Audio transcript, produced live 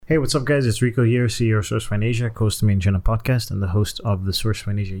Hey, what's up, guys? It's Rico here, CEO of SourceFind Asia, co-host of the Main Channel podcast, and the host of the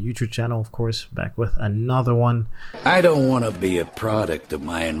SourceFind Asia YouTube channel, of course, back with another one. I don't want to be a product of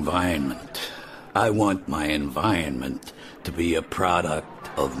my environment. I want my environment to be a product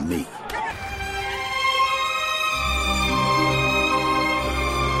of me.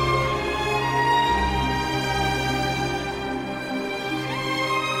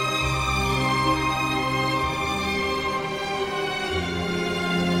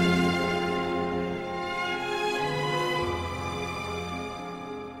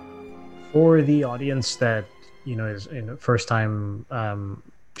 For the audience that, is first-time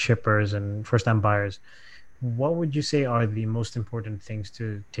shippers and first-time buyers, what would you say are the most important things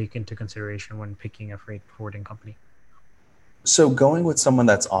to take into consideration when picking a freight forwarding company? So going with someone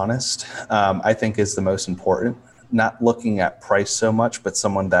that's honest, I think is the most important. Not looking at price so much, but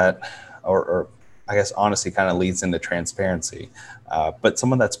someone that, or I guess honesty kind of leads into transparency, but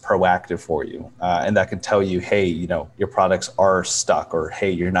someone that's proactive for you and that can tell you, hey, your products are stuck, or hey,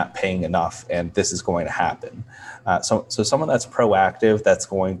 you're not paying enough and this is going to happen. So someone that's proactive, that's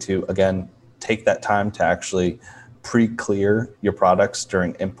going to, again, take that time to actually pre-clear your products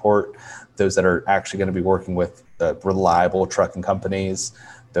during import, those that are actually going to be working with reliable trucking companies,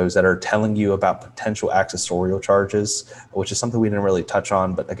 those that are telling you about potential accessorial charges, which is something we didn't really touch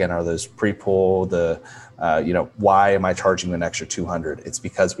on, but again, are those pre-pull, why am I charging you an extra $200? It's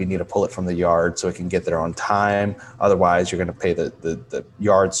because we need to pull it from the yard so it can get there on time. Otherwise, you're going to pay the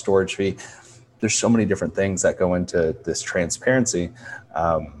yard storage fee. There's so many different things that go into this transparency.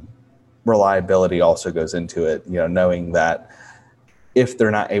 Reliability also goes into it, knowing that if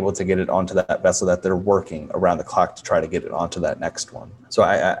they're not able to get it onto that vessel, that they're working around the clock to try to get it onto that next one. So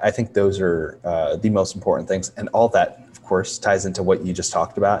I think those are the most important things. And all that, of course, ties into what you just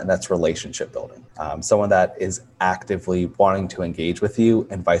talked about, and that's relationship building. Someone that is actively wanting to engage with you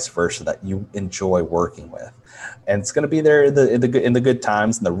and vice versa, that you enjoy working with. And it's going to be there in the good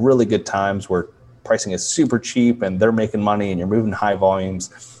times and the really good times where pricing is super cheap and they're making money and you're moving high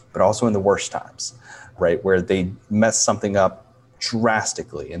volumes, but also in the worst times, right? Where they mess something up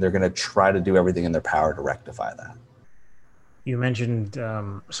drastically, and they're going to try to do everything in their power to rectify that. You mentioned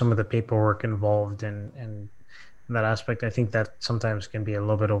some of the paperwork involved in that aspect. I think that sometimes can be a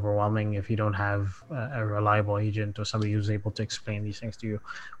little bit overwhelming if you don't have a reliable agent or somebody who's able to explain these things to you.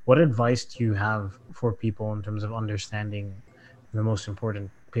 What advice do you have for people in terms of understanding the most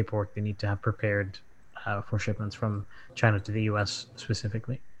important paperwork they need to have prepared for shipments from China to the US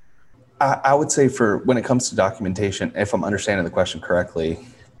specifically? I would say for when it comes to documentation, if I'm understanding the question correctly,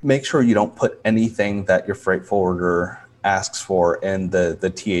 make sure you don't put anything that your freight forwarder asks for in the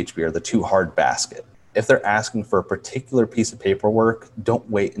THB or the too hard basket. If they're asking for a particular piece of paperwork, don't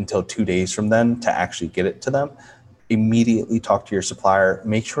wait until 2 days from then to actually get it to them. Immediately talk to your supplier.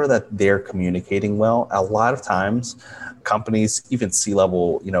 Make sure that they're communicating well. A lot of times, companies, even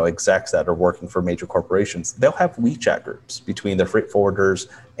C-level, execs that are working for major corporations, they'll have WeChat groups between their freight forwarders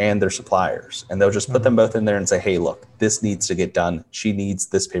and their suppliers. And they'll just put them both in there and say, hey, look, this needs to get done. She needs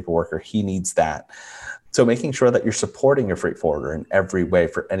this paperwork, or he needs that. So making sure that you're supporting your freight forwarder in every way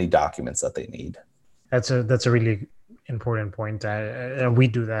for any documents that they need. That's a really important point. And we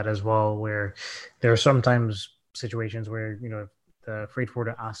do that as well, where there are sometimes situations where, the freight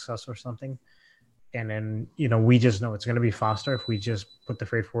forwarder asks us or something, and then, we just know it's going to be faster if we just put the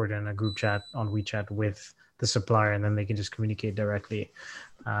freight forwarder in a group chat on WeChat with the supplier, and then they can just communicate directly.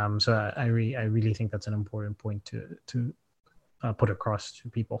 So I really think that's an important point to put across to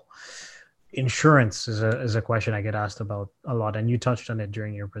people. Insurance is a question I get asked about a lot, and you touched on it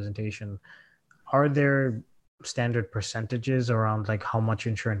during your presentation. Are there standard percentages around like how much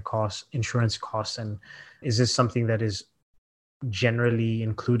insurance costs, and is this something that is generally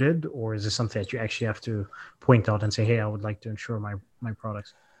included, or is this something that you actually have to point out and say, hey, I would like to insure my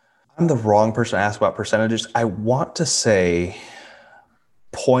products? I'm the wrong person to ask about percentages. I want to say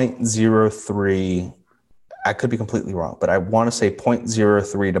 0.03. I could be completely wrong, but I want to say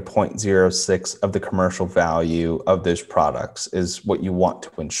 0.03 to 0.06 of the commercial value of those products is what you want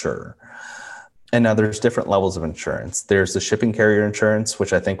to insure. And now there's different levels of insurance. There's the shipping carrier insurance,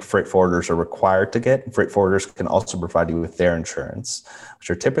 which I think freight forwarders are required to get. Freight forwarders can also provide you with their insurance, which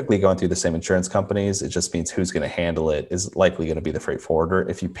are typically going through the same insurance companies. It just means who's going to handle it is likely going to be the freight forwarder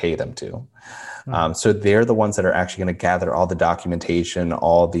if you pay them to. So they're the ones that are actually going to gather all the documentation,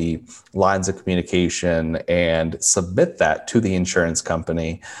 all the lines of communication, and submit that to the insurance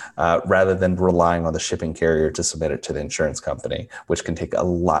company rather than relying on the shipping carrier to submit it to the insurance company, which can take a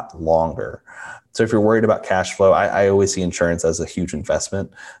lot longer. So if you're worried about cash flow, I always see insurance as a huge investment.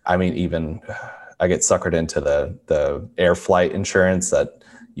 I mean, even I get suckered into the air flight insurance that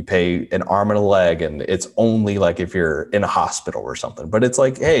You pay an arm and a leg, and it's only like if you're in a hospital or something. But it's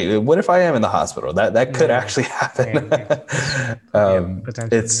like, hey, what if I am in the hospital? That could actually happen.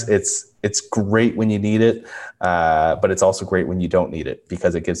 Potentially. It's great when you need it, but it's also great when you don't need it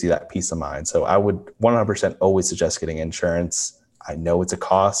because it gives you that peace of mind. So I would 100% always suggest getting insurance. I know it's a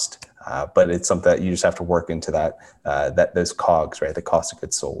cost, but it's something that you just have to work into that those COGS, right? The cost of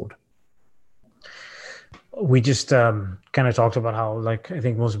goods sold. We just kind of talked about how, like, I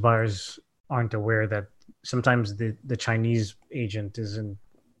think most buyers aren't aware that sometimes the Chinese agent and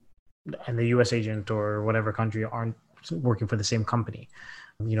the US agent or whatever country aren't working for the same company.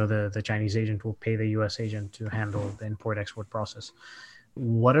 The Chinese agent will pay the US agent to handle the import-export process.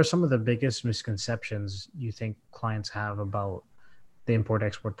 What are some of the biggest misconceptions you think clients have about the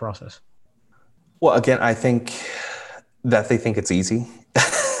import-export process? Well, again, I think that they think it's easy.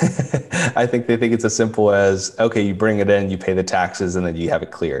 I think they think it's as simple as, okay, you bring it in, you pay the taxes, and then you have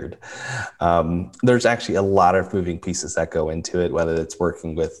it cleared. There's actually a lot of moving pieces that go into it, whether it's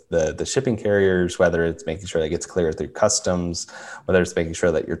working with the shipping carriers, whether it's making sure that it gets cleared through customs, whether it's making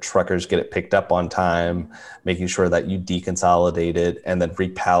sure that your truckers get it picked up on time, making sure that you deconsolidate it and then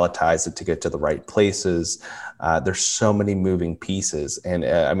repalletize it to get to the right places. There's so many moving pieces. And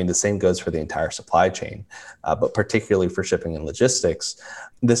I mean, the same goes for the entire supply chain, but particularly for shipping and logistics.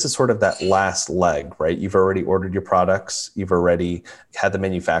 This is sort of that last leg, right? You've already ordered your products. You've already had them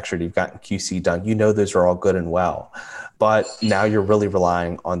manufactured. You've gotten QC done. Those are all good and well. But now you're really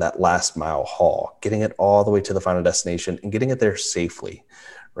relying on that last mile haul, getting it all the way to the final destination and getting it there safely,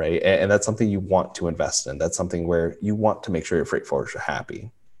 right? And that's something you want to invest in. That's something where you want to make sure your freight forwarders are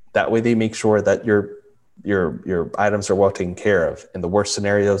happy. That way they make sure that your items are well taken care of. In the worst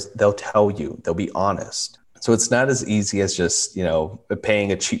scenarios, they'll tell you, they'll be honest. So it's not as easy as just,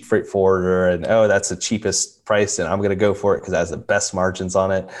 paying a cheap freight forwarder and, oh, that's the cheapest price and I'm going to go for it because it has the best margins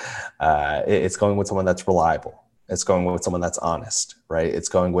on it. It's going with someone that's reliable. It's going with someone that's honest, right? It's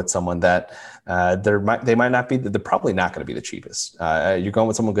going with someone that they're probably not going to be the cheapest. You're going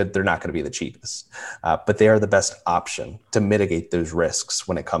with someone good, they're not going to be the cheapest. But they are the best option to mitigate those risks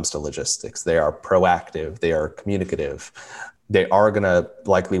when it comes to logistics. They are proactive, they are communicative. They are going to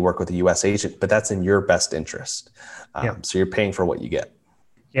likely work with a U.S. agent, but that's in your best interest. So you're paying for what you get.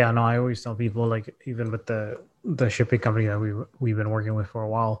 Yeah, no, I always tell people, like, even with the shipping company that we've been working with for a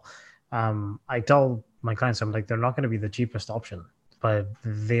while, I tell my clients, I'm like, they're not going to be the cheapest option, but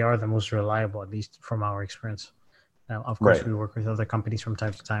they are the most reliable, at least from our experience. Now, of course, we work with other companies from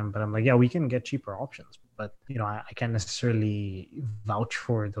time to time, but I'm like, yeah, we can get cheaper options, but I can't necessarily vouch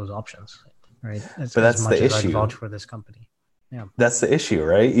for those options, right? But that's the issue. I vouch for this company. Yeah, that's the issue,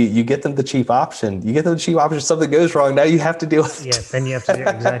 right? You get them the cheap option. Something goes wrong. Now you have to deal with it. Yeah, then you have to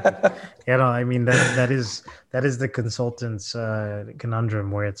exactly. I mean that is the consultant's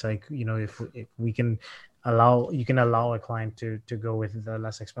conundrum, where it's like, if we can allow a client to go with the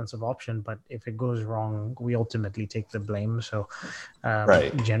less expensive option, but if it goes wrong, we ultimately take the blame. So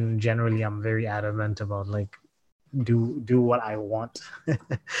generally, I'm very adamant about, like, do what I want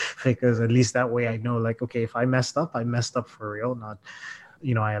because at least that way I know, like, okay, if I messed up for real, not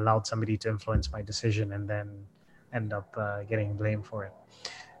I allowed somebody to influence my decision and then end up getting blamed for it.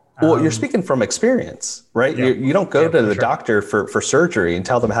 Well, you're speaking from experience, right? Yeah. You don't go to the doctor for surgery and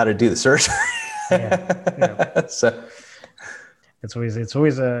tell them how to do the surgery. So it's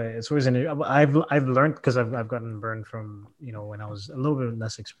always I've learned, because I've gotten burned from when I was a little bit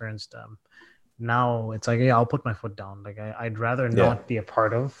less experienced. Now it's like, I'll put my foot down. Like I'd rather not be a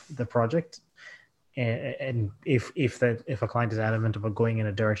part of the project. And if a client is adamant about going in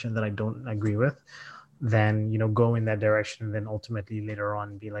a direction that I don't agree with, then, go in that direction, and then ultimately later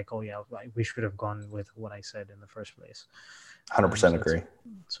on be like, oh yeah, we should have gone with what I said in the first place. 100% agree.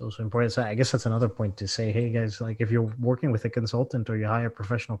 So important. So I guess that's another point to say, hey guys, like, if you're working with a consultant or you hire a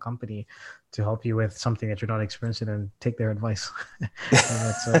professional company to help you with something that you're not experienced in, take their advice.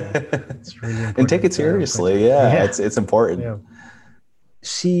 It's really important. And take it seriously. It's important.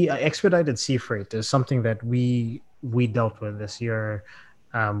 Yeah. Expedited sea freight is something that we dealt with this year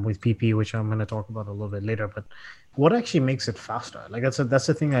with PP, which I'm going to talk about a little bit later. But what actually makes it faster? Like that's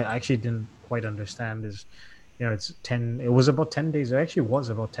the thing I actually didn't quite understand is, it was about 10 days. It actually was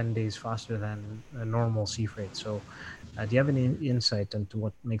about 10 days faster than a normal sea freight. So do you have any insight into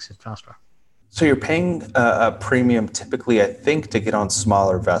what makes it faster? So you're paying a premium typically, I think, to get on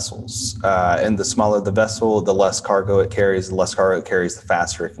smaller vessels. And the smaller the vessel, the less cargo it carries. The less cargo it carries, the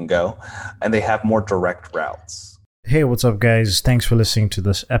faster it can go. And they have more direct routes. Hey, what's up, guys? Thanks for listening to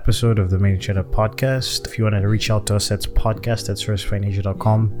this episode of the Made in China podcast. If you want to reach out to us, that's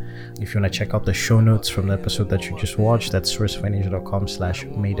podcast@sourcefinasia.com. If you want to check out the show notes from the episode that you just watched, that's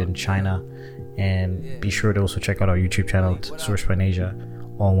sourcefinasia.com/made-in-China. And be sure to also check out our YouTube channel, Source Finasia,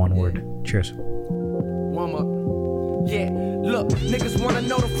 all one word. Cheers. Warm up. Yeah, look, niggas wanna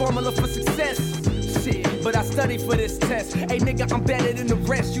know the formula for success. Shit, but I study for this test. Hey nigga, I'm better than the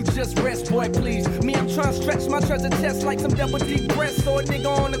rest. You just rest, boy, please. Me, I'm trying to stretch my treasure chest like some double deep breasts. So a nigga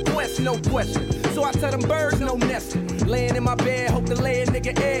on the quest, no question. So I tell them birds, no nesting. Laying in my bed, hope to lay a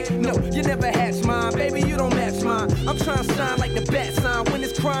nigga egg. No, you never hatch mine, baby, you don't match mine. I'm trying to shine like the bat sign. When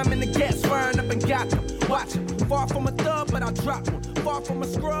it's crime and the gas firing up and got them. Watch him, far from a thug, but I drop him. Far from a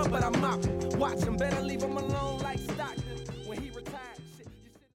scrub, but I mop him. Watch him, better leave him alone like